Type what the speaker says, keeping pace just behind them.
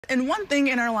And one thing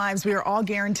in our lives we are all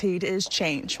guaranteed is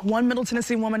change. One Middle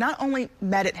Tennessee woman not only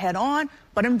met it head on,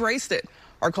 but embraced it.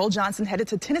 Our Cole Johnson headed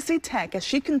to Tennessee Tech as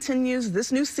she continues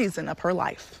this new season of her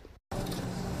life.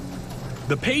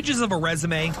 The pages of a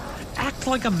resume act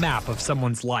like a map of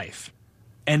someone's life.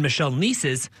 And Michele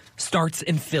Niec's starts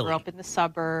in Philly. Grew up in the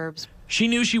suburbs. She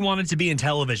knew she wanted to be in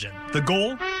television. The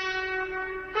goal?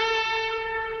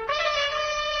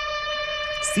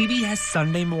 CBS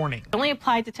Sunday Morning. I only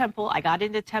applied to Temple. I got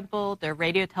into Temple, their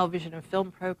radio, television, and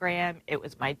film program. It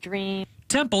was my dream.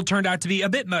 Temple turned out to be a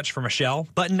bit much for Michele,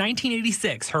 but in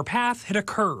 1986, her path hit a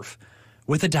curve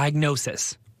with a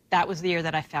diagnosis. That was the year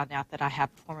that I found out that I have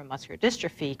a form of muscular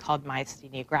dystrophy called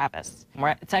myasthenia gravis.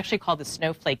 It's actually called the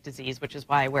snowflake disease, which is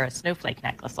why I wear a snowflake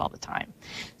necklace all the time.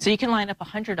 So you can line up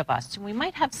 100 of us, and we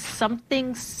might have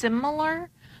something similar,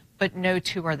 but no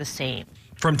two are the same.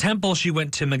 From Temple, she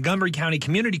went to Montgomery County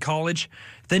Community College,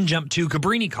 then jumped to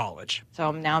Cabrini College. So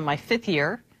I'm now in my 5th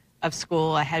year of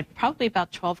school. I had probably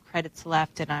about 12 credits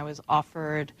left, and I was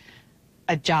offered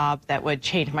a job that would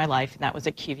change my life, and that was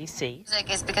at QVC.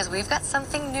 It's because we've got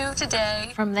something new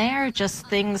today. From there, just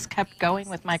things kept going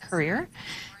with my career,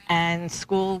 and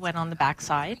school went on the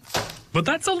backside. But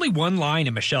that's only one line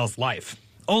in Michele's life.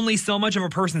 Only so much of a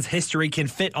person's history can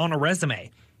fit on a resume.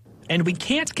 And we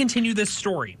can't continue this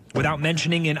story without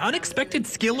mentioning an unexpected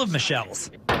skill of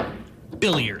Michele's: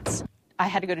 billiards. I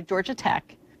had to go to Georgia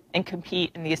Tech and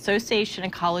compete in the Association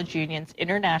and College Unions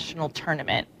International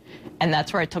Tournament. And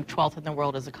that's where I took 12th in the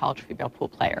world as a college female pool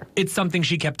player. It's something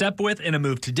she kept up with in a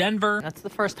move to Denver. That's the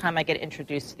first time I get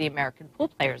introduced to the American Pool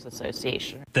Players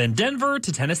Association. Then Denver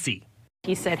to Tennessee.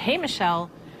 He said, "Hey, Michele,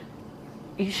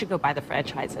 you should go buy the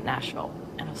franchise in Nashville."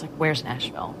 And I was like, "Where's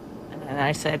Nashville?" And then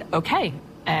I said, "Okay."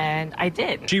 And I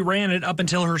did. She ran it up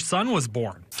until her son was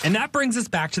born. And that brings us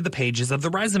back to the pages of the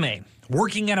resume,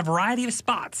 working at a variety of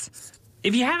spots.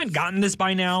 If you haven't gotten this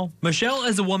by now, Michele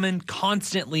is a woman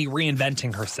constantly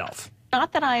reinventing herself.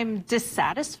 Not that I'm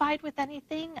dissatisfied with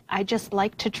anything. I just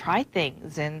like to try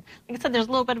things. And like I said, there's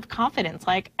a little bit of confidence.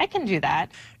 Like, I can do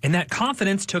that. And that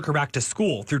confidence took her back to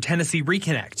school through Tennessee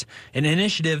Reconnect, an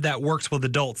initiative that works with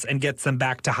adults and gets them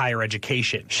back to higher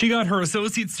education. She got her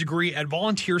associate's degree at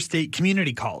Volunteer State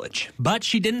Community College, but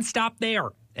she didn't stop there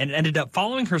and ended up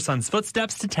following her son's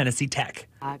footsteps to Tennessee Tech.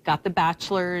 Got the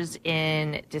bachelor's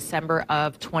in December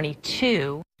of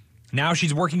 22. Now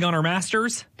she's working on her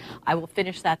master's. I will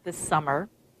finish that this summer,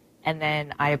 and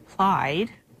then I applied,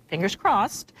 fingers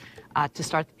crossed, to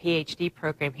start the PhD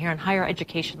program here in higher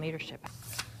education leadership.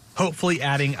 Hopefully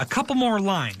adding a couple more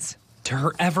lines to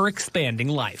her ever-expanding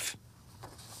life.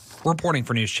 Reporting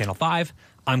for News Channel 5,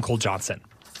 I'm Cole Johnson.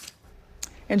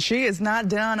 And she is not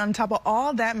done. On top of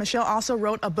all that, Michele also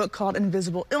wrote a book called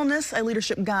Invisible Illness, a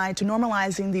leadership guide to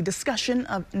normalizing the discussion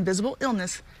of invisible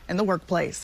illness in the workplace.